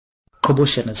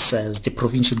Qhoboshiyane says the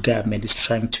provincial government is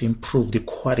trying to improve the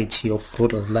quality of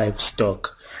rural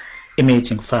livestock.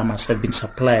 Emerging farmers have been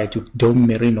supplied with Dome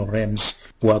Merino rams,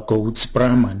 Wa goats,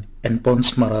 Brahman, and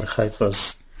Bonsmarar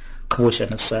heifers.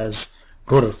 Qhoboshiyane says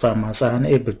rural farmers are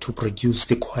unable to produce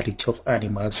the quality of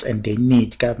animals and they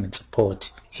need government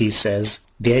support. He says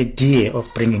the idea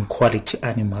of bringing quality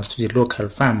animals to the local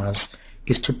farmers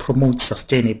is to promote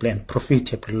sustainable and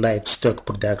profitable livestock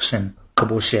production.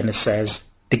 Qhoboshiyane says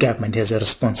the government has a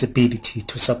responsibility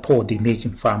to support the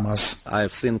emerging farmers.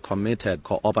 I've seen committed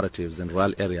cooperatives in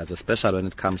rural areas, especially when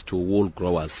it comes to wool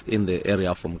growers in the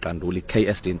area from Mqanduli,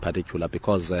 KSD in particular,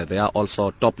 because they are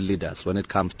also top leaders when it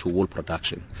comes to wool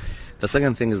production. The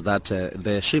second thing is that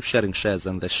the sheep sharing sheds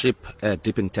and the sheep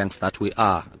dipping tanks that we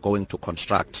are going to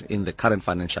construct in the current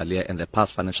financial year and the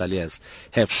past financial years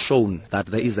have shown that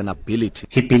there is an ability.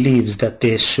 He believes that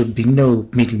there should be no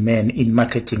middlemen in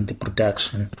marketing the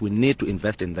production. We need to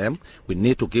invest in them, we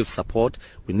need to give support,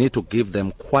 we need to give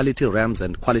them quality rams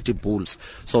and quality bulls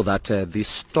so that the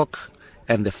stock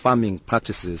and the farming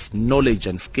practices, knowledge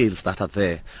and skills that are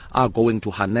there are going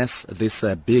to harness these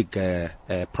big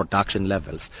production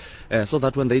levels so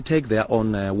that when they take their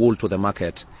own wool to the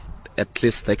market, at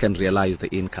least they can realize the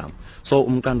income. So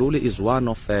Mqanduli is one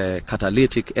of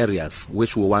catalytic areas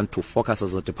which we want to focus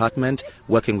as a department,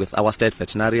 working with our state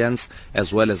veterinarians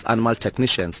as well as animal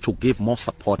technicians to give more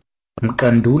support.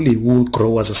 Mqanduli Wool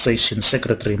Growers Association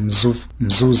Secretary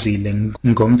Mzuzile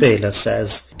Ngomvela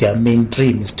says their main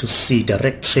dream is to see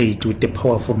direct trade with the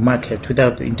powerful market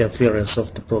without the interference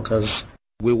of the brokers.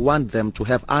 We want them to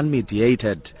have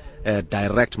unmediated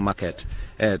direct market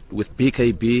with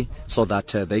BKB so that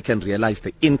they can realize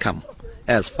the income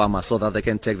as farmers, so that they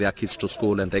can take their kids to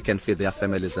school and they can feed their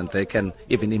families and they can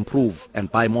even improve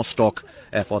and buy more stock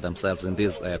for themselves in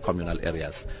these communal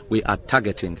areas. We are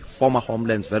targeting former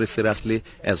homelands very seriously,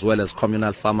 as well as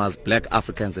communal farmers, black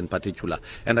Africans in particular,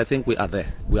 and I think we are there,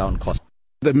 we are on course.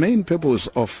 The main purpose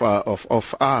of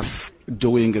us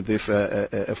doing this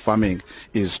farming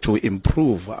is to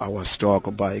improve our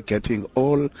stock by getting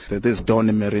all this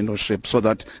Don Merino sheep so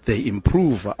that they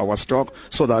improve our stock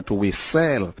so that we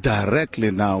sell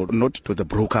directly now, not to the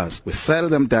brokers. We sell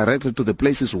them directly to the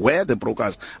places where the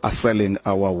brokers are selling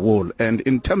our wool. And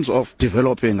in terms of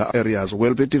developing areas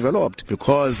will be developed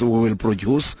because we will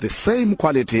produce the same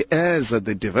quality as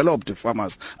the developed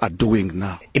farmers are doing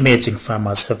now. Emerging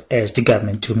farmers have urged the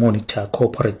government to monitor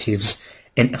cooperatives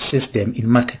and assist them in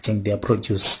marketing their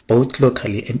produce, both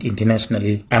locally and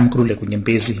internationally. I'm Nkululeko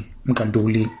Nyembezi,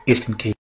 Mqanduli, Eastern Cape.